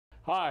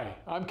Hi,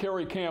 I'm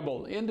Carey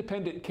Campbell,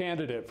 independent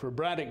candidate for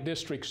Braddock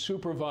District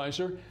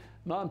Supervisor,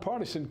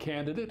 nonpartisan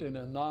candidate in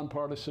a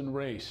nonpartisan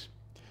race.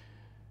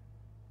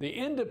 The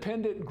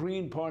Independent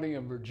Green Party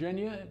of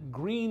Virginia,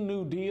 Green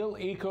New Deal,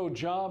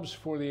 eco-jobs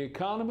for the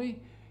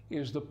economy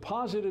is the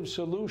positive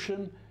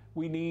solution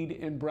we need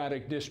in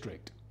Braddock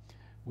District.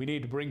 We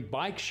need to bring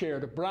bike share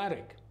to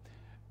Braddock.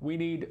 We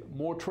need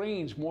more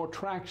trains, more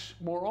tracks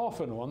more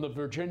often on the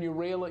Virginia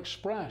Rail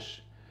Express.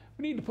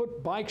 We need to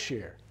put bike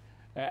share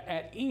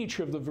at each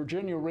of the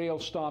Virginia Rail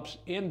stops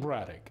in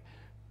Braddock,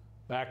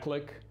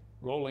 Backlick,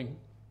 Rolling,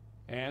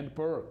 and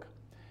Burke.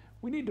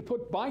 We need to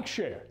put bike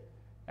share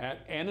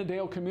at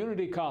Annandale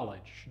Community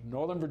College,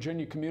 Northern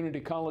Virginia Community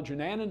College in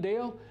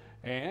Annandale,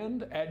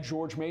 and at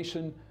George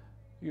Mason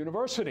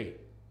University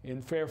in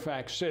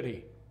Fairfax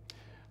City.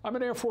 I'm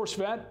an Air Force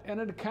vet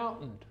and an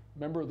accountant,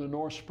 member of the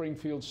North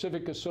Springfield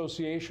Civic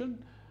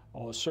Association,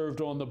 served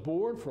on the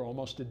board for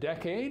almost a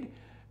decade,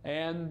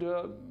 and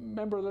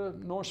member of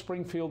the North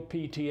Springfield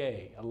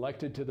PTA,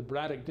 elected to the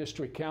Braddock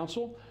District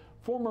Council,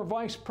 former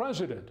vice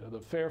president of the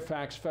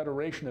Fairfax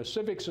Federation of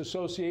Civics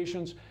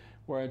Associations,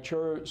 where I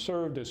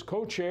served as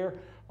co-chair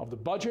of the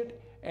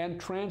Budget and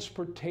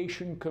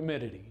Transportation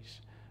Committees.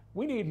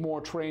 We need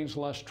more trains,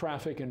 less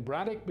traffic in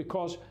Braddock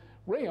because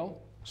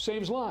rail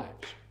saves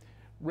lives.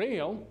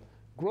 Rail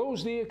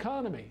grows the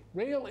economy.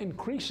 Rail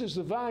increases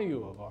the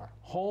value of our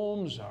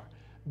homes, our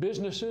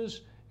businesses,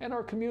 and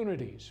our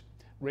communities.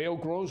 Rail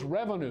grows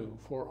revenue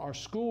for our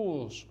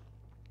schools,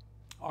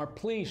 our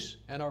police,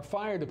 and our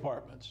fire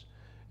departments.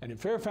 And in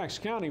Fairfax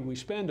County, we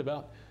spend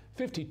about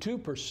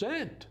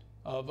 52%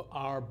 of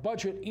our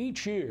budget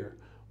each year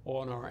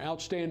on our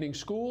outstanding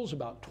schools.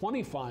 About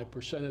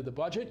 25% of the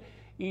budget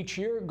each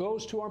year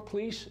goes to our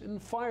police and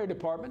fire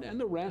department, and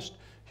the rest,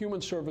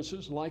 human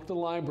services like the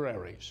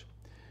libraries.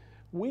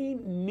 We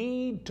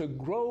need to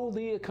grow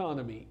the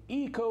economy,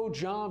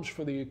 eco-jobs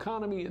for the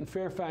economy in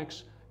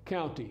Fairfax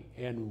County.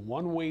 And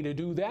one way to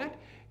do that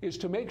is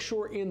to make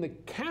sure in the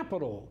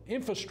capital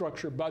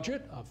infrastructure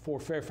budget for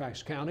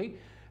Fairfax County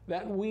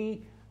that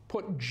we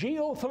put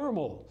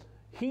geothermal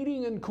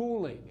heating and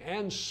cooling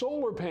and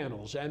solar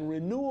panels and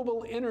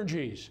renewable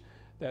energies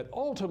that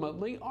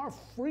ultimately are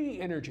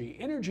free energy,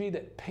 energy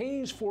that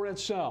pays for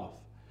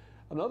itself.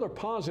 Another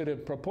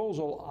positive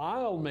proposal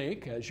I'll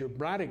make as your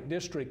Braddock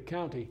District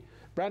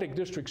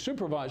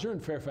Supervisor in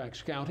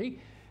Fairfax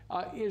County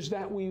is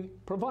that we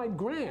provide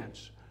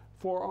grants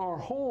for our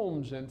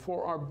homes and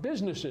for our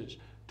businesses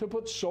to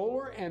put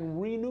solar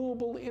and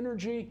renewable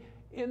energy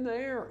in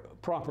their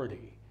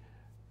property.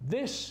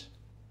 This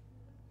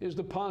is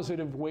the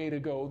positive way to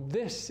go.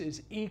 This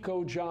is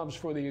eco-jobs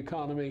for the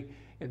economy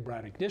in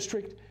Braddock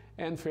District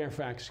and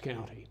Fairfax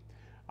County.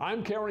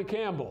 I'm Carey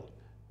Campbell,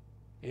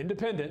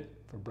 independent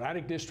for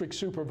Braddock District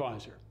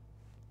Supervisor.